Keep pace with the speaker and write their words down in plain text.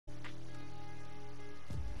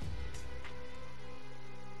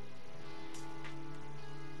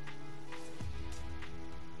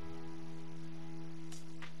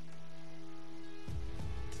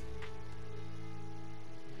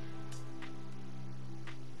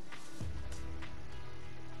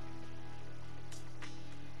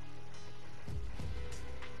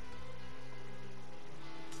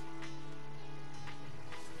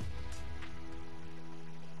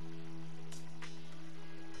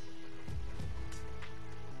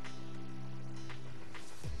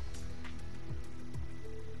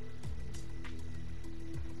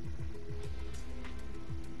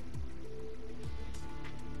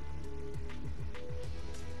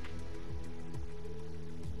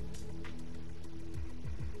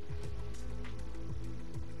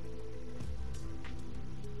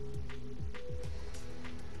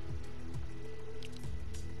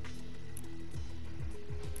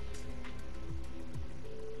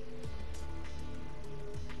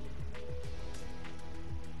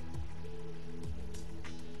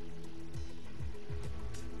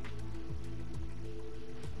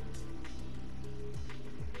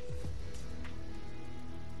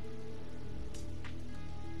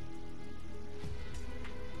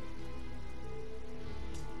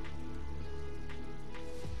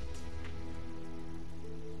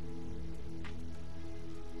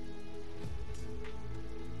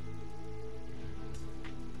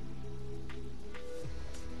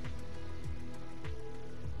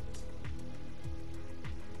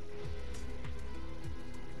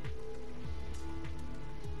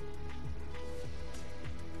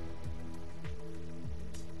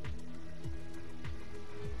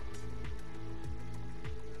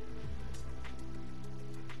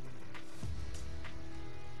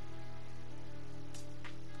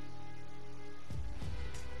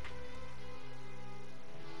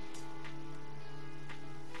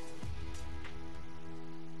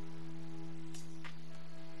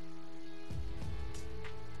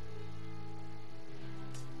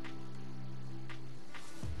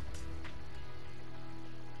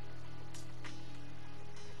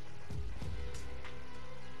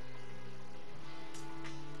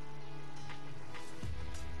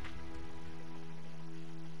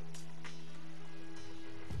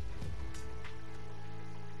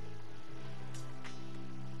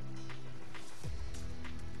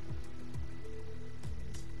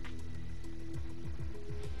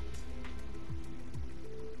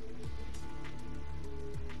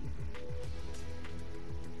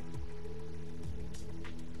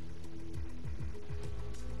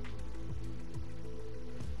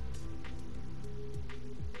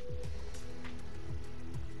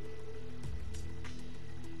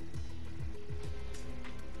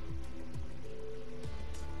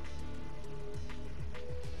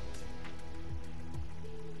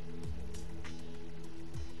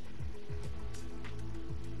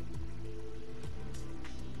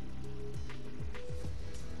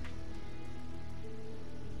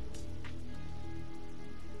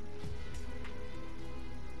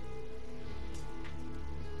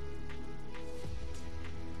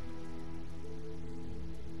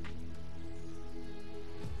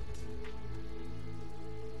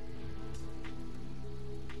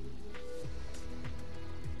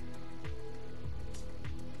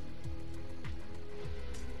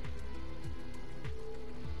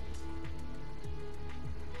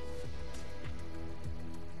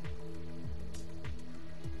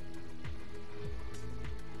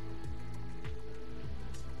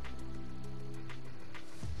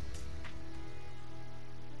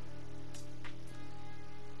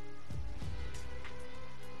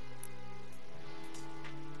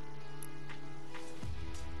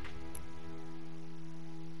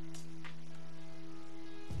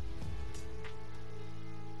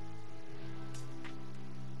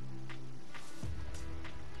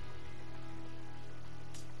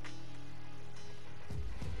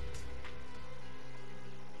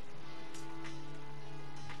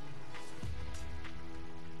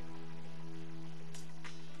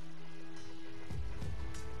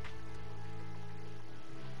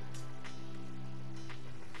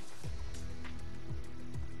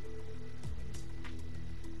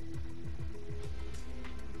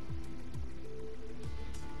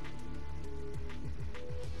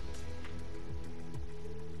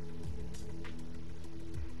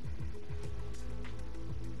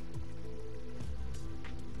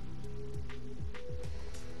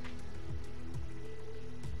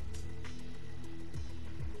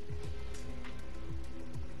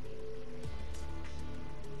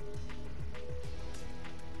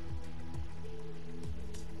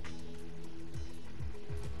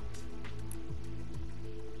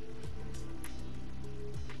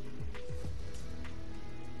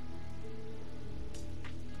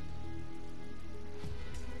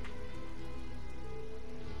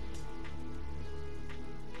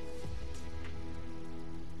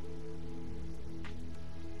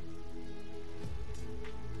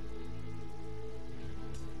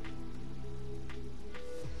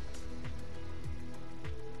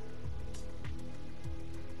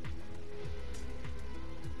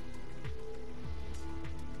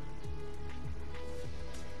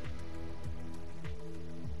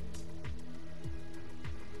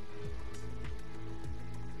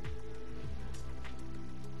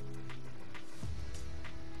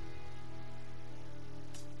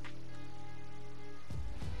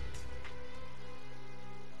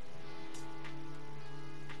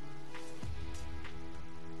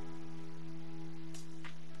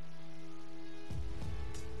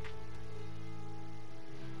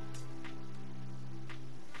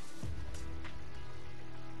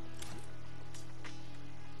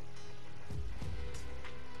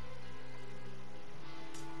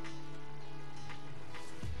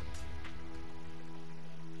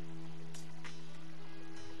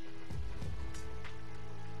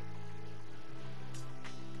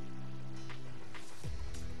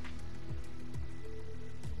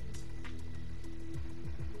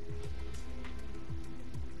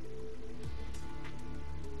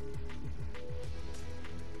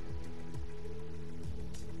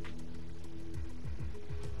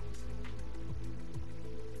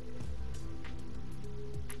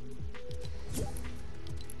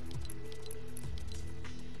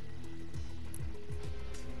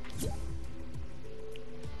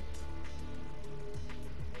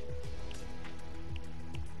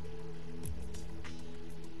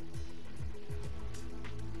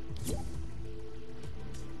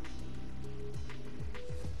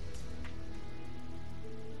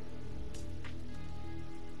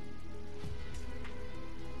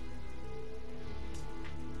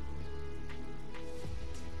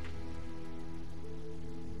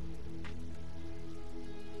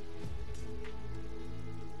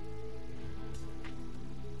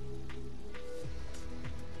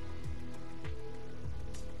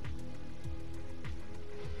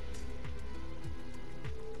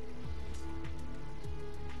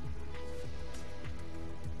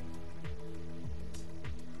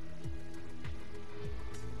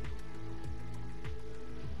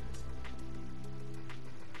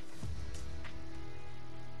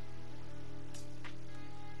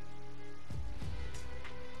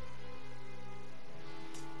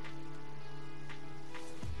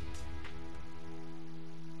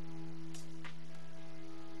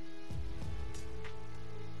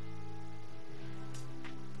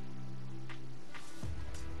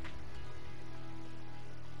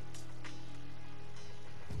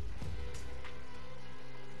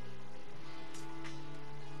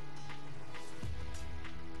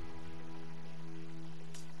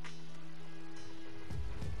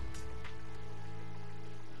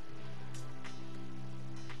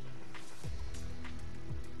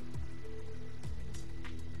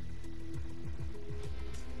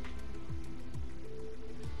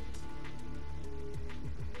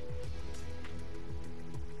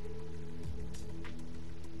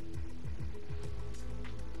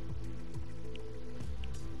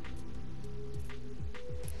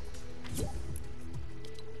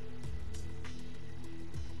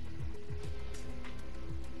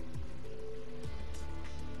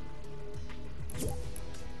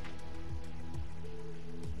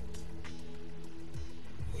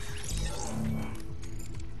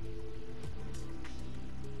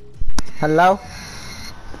Hello?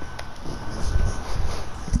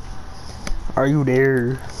 Are you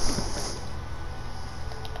there?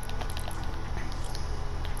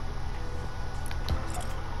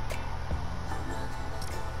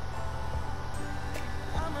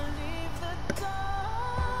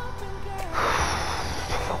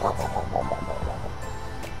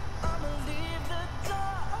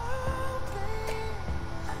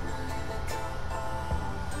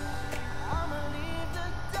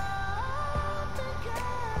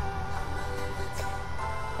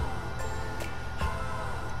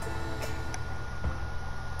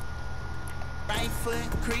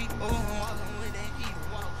 Foot creep, walking with that heat.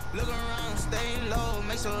 Look around, stay low,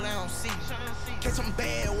 make sure they don't see. Catch them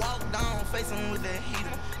bad, walk down, face them with the heater.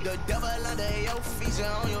 The devil under your feet, you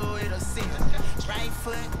on your way to see. Right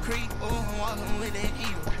foot creep, walking with that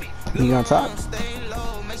heater. You gonna talk? Stay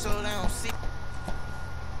low, make sure they don't see.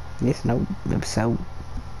 Yes, no, so.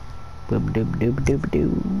 Boop doop doop doop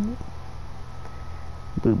doo.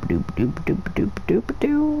 Boop doop doop doop doop doop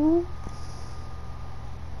doo.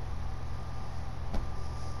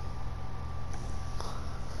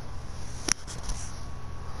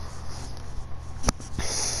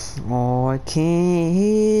 Oh, I can't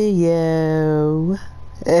hear you.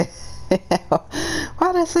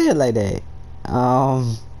 Why'd I say it like that?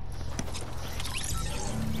 Oh,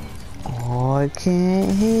 I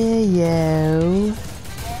can't hear you.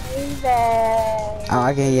 Baby. Oh,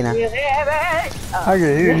 I can hear you now. Oh. I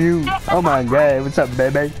can hear you. Oh my god, what's up,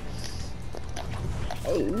 baby?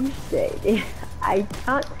 You said I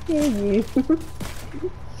can't hear you.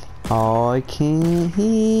 Oh, I can't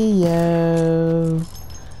hear you.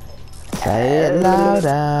 Say it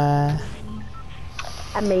louder.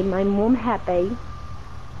 I made my mom happy.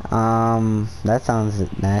 That sounds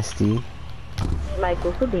nasty.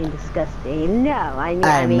 Michael, for being disgusting. No, I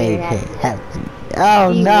I mean made her happy.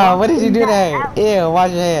 Oh no, what did you do there? Ew,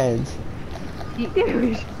 wash your hands.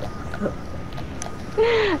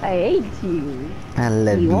 I hate you. I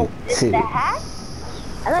love You you want too. the hat?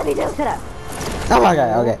 I love you too. Shut up. Oh my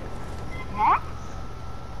god, okay. Hat?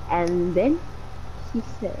 And then she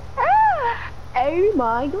said, oh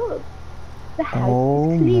my god. The house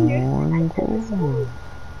Oh is cleaner. my god.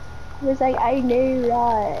 I was like, I know,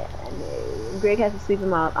 right? I know. Greg has to sweep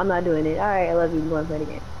him out. I'm not doing it. Alright, I love you. Go and play the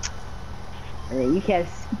game. And then you kept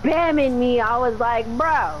spamming me. I was like,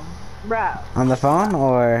 bro. On the phone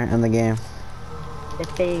or in the game? The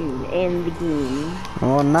phone and the game.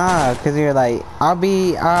 Well, nah, cause you're like,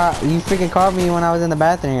 you freaking called me when I was in the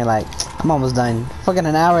bathroom. You're like, I'm almost done. Fucking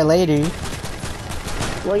an hour later.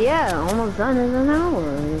 Well, yeah, almost done in an hour,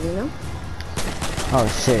 you know? Oh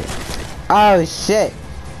shit. Oh shit.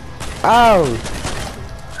 Oh.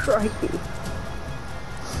 Crikey.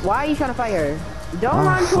 Why are you trying to fight her? Don't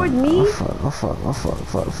run towards me. Oh fuck.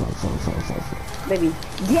 Baby,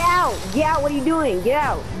 get out! Get out! What are you doing? Get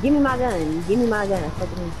out! Give me my gun! Give me my gun!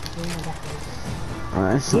 Fucking give me my gun.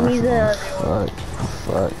 Alright, Give me the...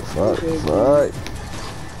 Fuck.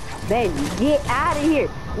 Baby, get out of here!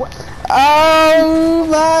 What? Oh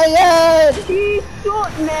my god! You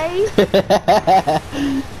shot me!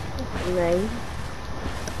 Me.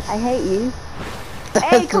 I hate you.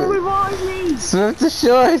 Hey, come revive me! Swim to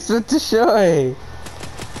shore!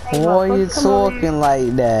 Hey, why are you talking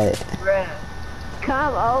like that? Bruh.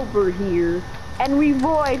 Come over here and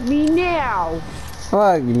revive me now!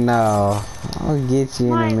 Fuck no. I'll get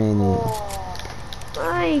you in a minute.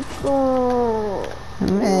 Michael!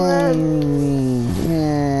 Man.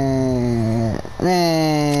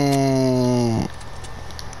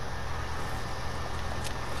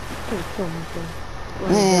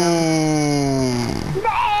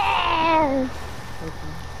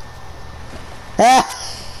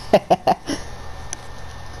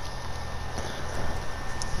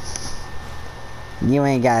 You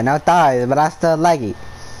ain't got no thighs, but I still like it.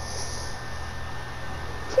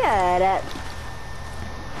 Shut up.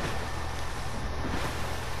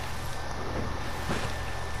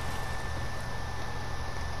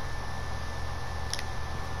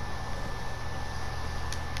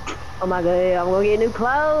 Oh my god, I'm gonna get new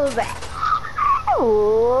clothes.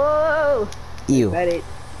 Whoa. Ew. Got it.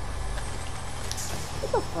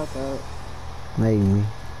 Shut the fuck up. Maybe.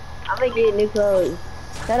 I'm gonna get new clothes.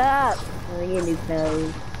 Shut up. I'm gonna get new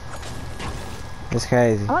clothes. It's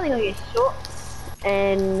crazy. I'm only gonna get shorts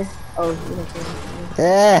and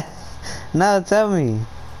No, tell me.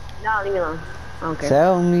 No, leave me alone. I don't care.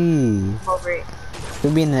 Tell me. I'm over it. You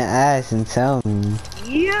be in the ass and tell me.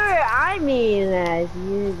 I mean as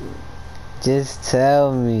you. Just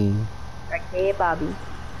tell me. Okay, Bobby.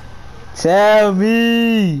 Tell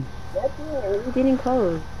me. That's it. We're getting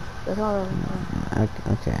clothes. That's all.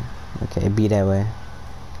 Okay. Okay, be that way.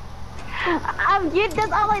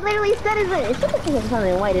 That's all I literally said is it. Shut the fuck up,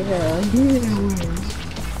 something white as hell.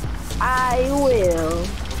 I will.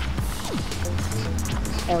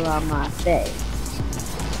 Hell on my face.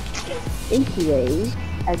 Anyways,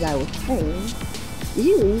 as I was saying,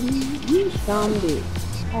 you some bitch.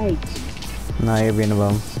 Hey, No, you're being a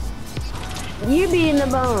bum. you being the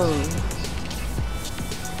bone.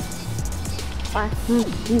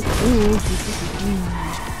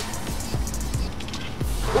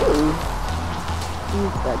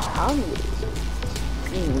 He's the hungry.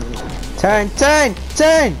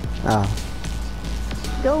 Turn! Oh.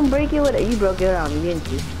 Don't break it with it. You broke it on me, didn't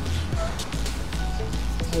you?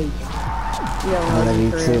 Hey. You don't I love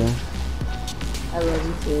you for too. real. I love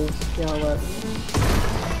you too. You don't love me.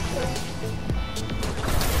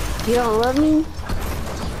 You don't love me?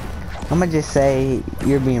 I'ma just say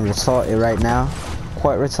you're being retarded right now.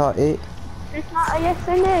 Quite retarded. It's not a yes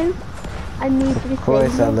or no. I need you to say Of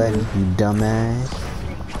course I yes. love you, dumbass.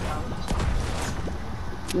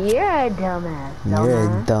 You're a dumbass. You're a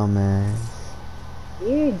dumbass.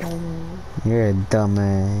 You're a dumbass. You're a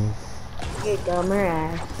dumbass. You're a dumber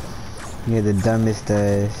ass. You're the dumbest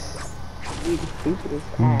ass. You're the stupidest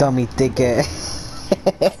ass. Dummy thick ass.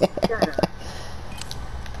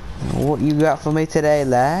 What you got for me today,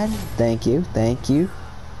 lad? Thank you, thank you.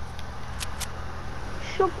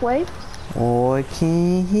 Shockwave. Oh, I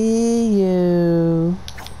can't hear you.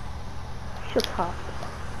 Shut up.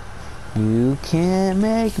 You can't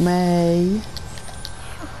make me.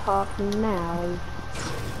 Shut up now.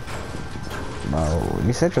 Oh,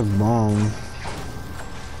 you're such a bum.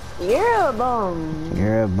 You're a bum.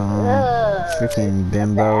 You're a bum. Freaking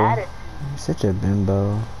bimbo. You're such a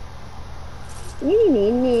bimbo.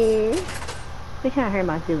 They're trying to hurt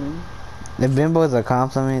my feelings. The bimbo is a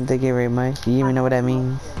compliment. Thank you very much. Do you even know what that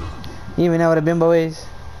means? You even know what a bimbo is?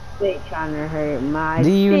 Quit trying to hurt my Do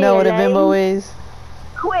you know what a bimbo feelings. is?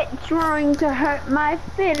 Quit trying to hurt my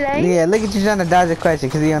feelings. Yeah, look at you trying to dodge the question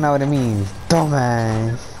because you don't know what it means.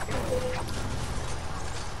 Dumbass.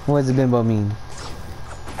 What does a bimbo mean?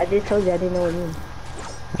 I just told you I didn't know what it means.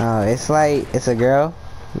 Oh, it's like, it's a girl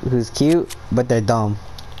who's cute, but they're dumb.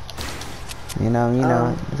 You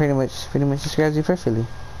know, pretty much describes you perfectly.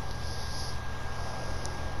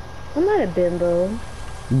 I'm not a bimbo.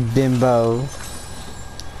 Bimbo.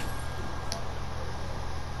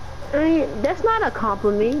 I mean, that's not a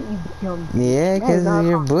compliment, you dumb. Yeah, because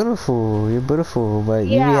you're beautiful. You're beautiful, but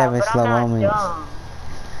you be having slow moments. Dumb.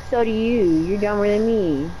 So do you. You're dumber than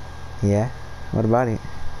me. Yeah? What about it?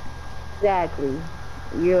 Exactly.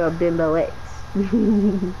 You're a bimbo X.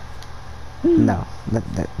 No,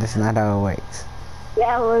 that's not how it works.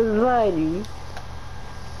 That was funny.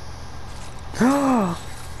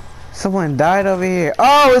 Someone died over here.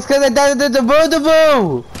 Oh, it's because I died at the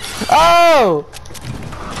boo. Oh!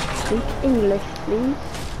 Speak English, please.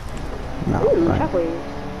 No. Ooh, Right. chocolate.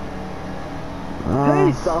 Oh.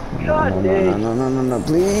 Hey, soft chocolate. No,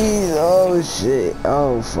 please. Oh, shit.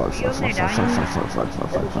 Oh, fuck. You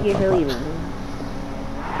get her leaving.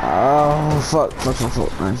 Oh, fuck,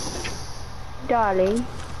 man. Darling.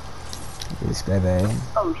 Yes, baby.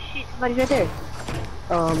 Oh shit, somebody's right there.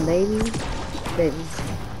 Baby.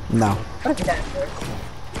 No. What's that for?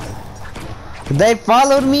 They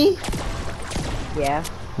followed me? Yeah.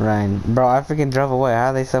 Ryan, bro, I freaking drove away. How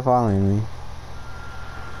are they still following me?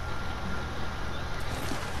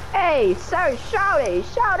 Hey, sir, shouty,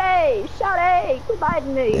 quit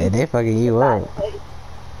biting me. Yeah, they fucking you up.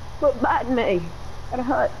 Quit biting me. That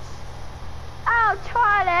hurts. Oh,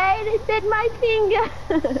 Charlie, they bit my finger.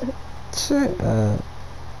 Shut up.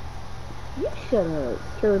 You shut up.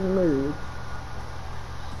 Killing the mood.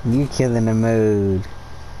 You killing the mood.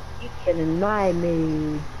 You killing my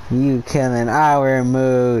mood. You killing our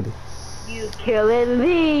mood. You killing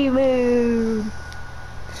the mood.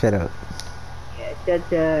 Shut up. Yeah, shut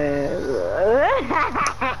up.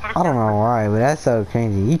 I don't know why, but that's so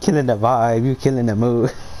cringy. You killing the vibe, you killing the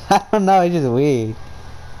mood. I don't know, it's just weird.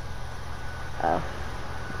 Oh.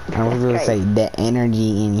 I was gonna say that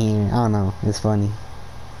energy in here. I don't know, it's funny.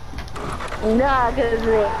 Nah, cause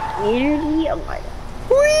the energy. Oh my god.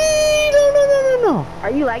 Wee! No.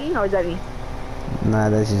 Are you lagging or is that me? Nah,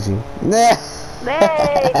 that's just you. Nah.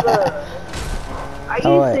 Babe! Are you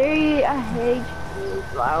what? serious? I hate you.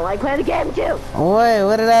 I don't like playing the game too. Wait,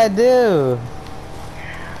 what did I do?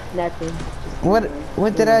 Nothing.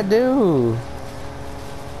 What did I do?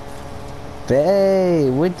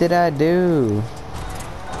 Babe, what did I do?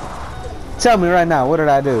 Tell me right now, what did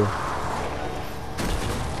I do?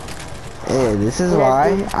 Yeah, this is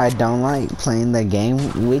why I don't like playing the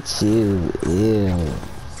game with you. Ew.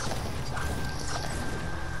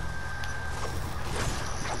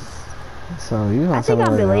 So you I gonna tell think me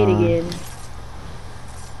I'm what's delayed wrong. again.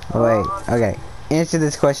 Oh, wait, okay. Answer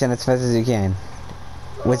this question as fast as you can.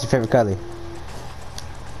 What's your favorite color?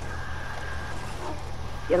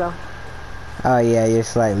 Yellow. Oh yeah, you're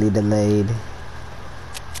slightly delayed.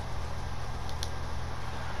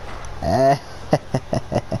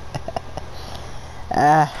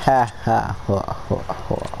 Ah ha ha ho ho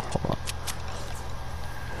ho ho.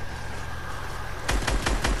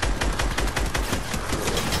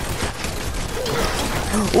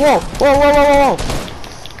 Whoa! Whoa! Whoa! Whoa!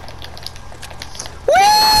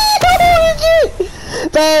 Whoa!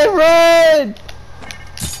 They run!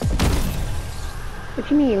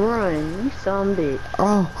 What you mean run? You some bitch.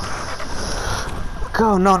 Oh.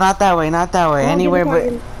 Go, no, not that way, not that way. Come on, Anywhere get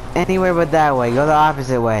in the but, anywhere but that way. Go the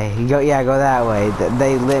opposite way. Go, yeah, go that way.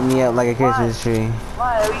 They lit me up like a Christmas tree.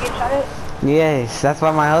 Why? Are we getting shot at? Yes, that's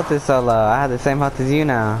why my health is so low. I have the same health as you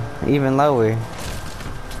now, even lower.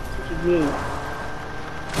 What you get?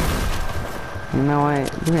 You know what?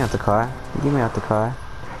 Get me out the car. Get me out the car.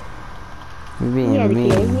 You're being Yeah, the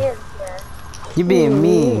kid. mean. Yeah. You're being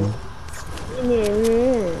mean.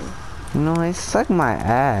 Yeah. You know what? Suck my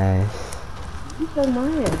ass. You so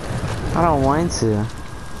mad. I don't want to.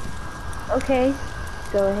 Okay.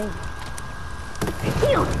 Go ahead.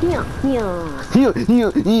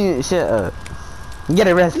 Shut up. Get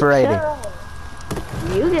a respirator. Shut up.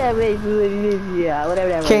 You got me. Yeah, whatever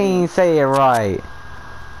that was. Can't even say it right.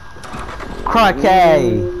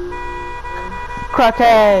 Croquet.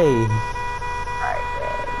 Croquet.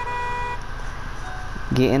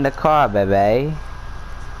 Get in the car, baby.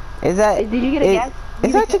 Is that? Did you get a gas?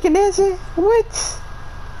 Is that chicken dancing? What?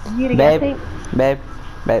 Did you get a gas tank?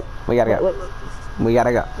 Babe, we gotta go. What? We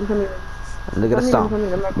gotta go. I'm coming. Look at the stone.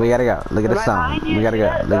 We gotta go. Look at the Right stone. behind you. We gotta go.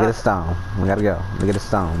 Yeah, Look at go. the stone. We gotta go. Look at the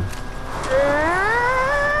stone.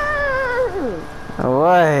 Wait,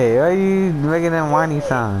 why are you making them whiny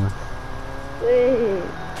sounds? Wait.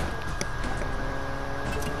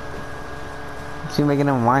 What you making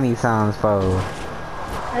them whiny sounds for?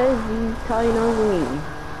 Cause you call your nose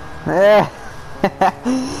at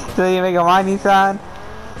me. So you make a whiny sound?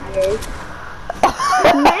 Yes.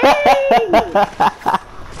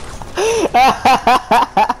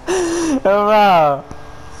 Bro.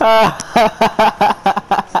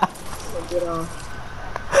 Get off.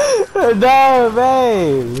 No,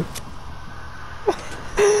 babe.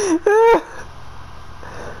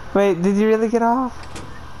 Wait, did you really get off?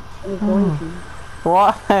 I'm going to.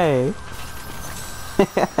 Why?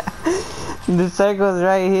 The circle's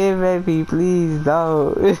right here, baby. Please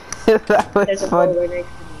don't. That was There's a funny. boy right next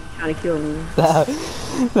to me trying to kill me.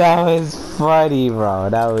 That was funny, bro.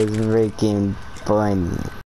 That was freaking funny.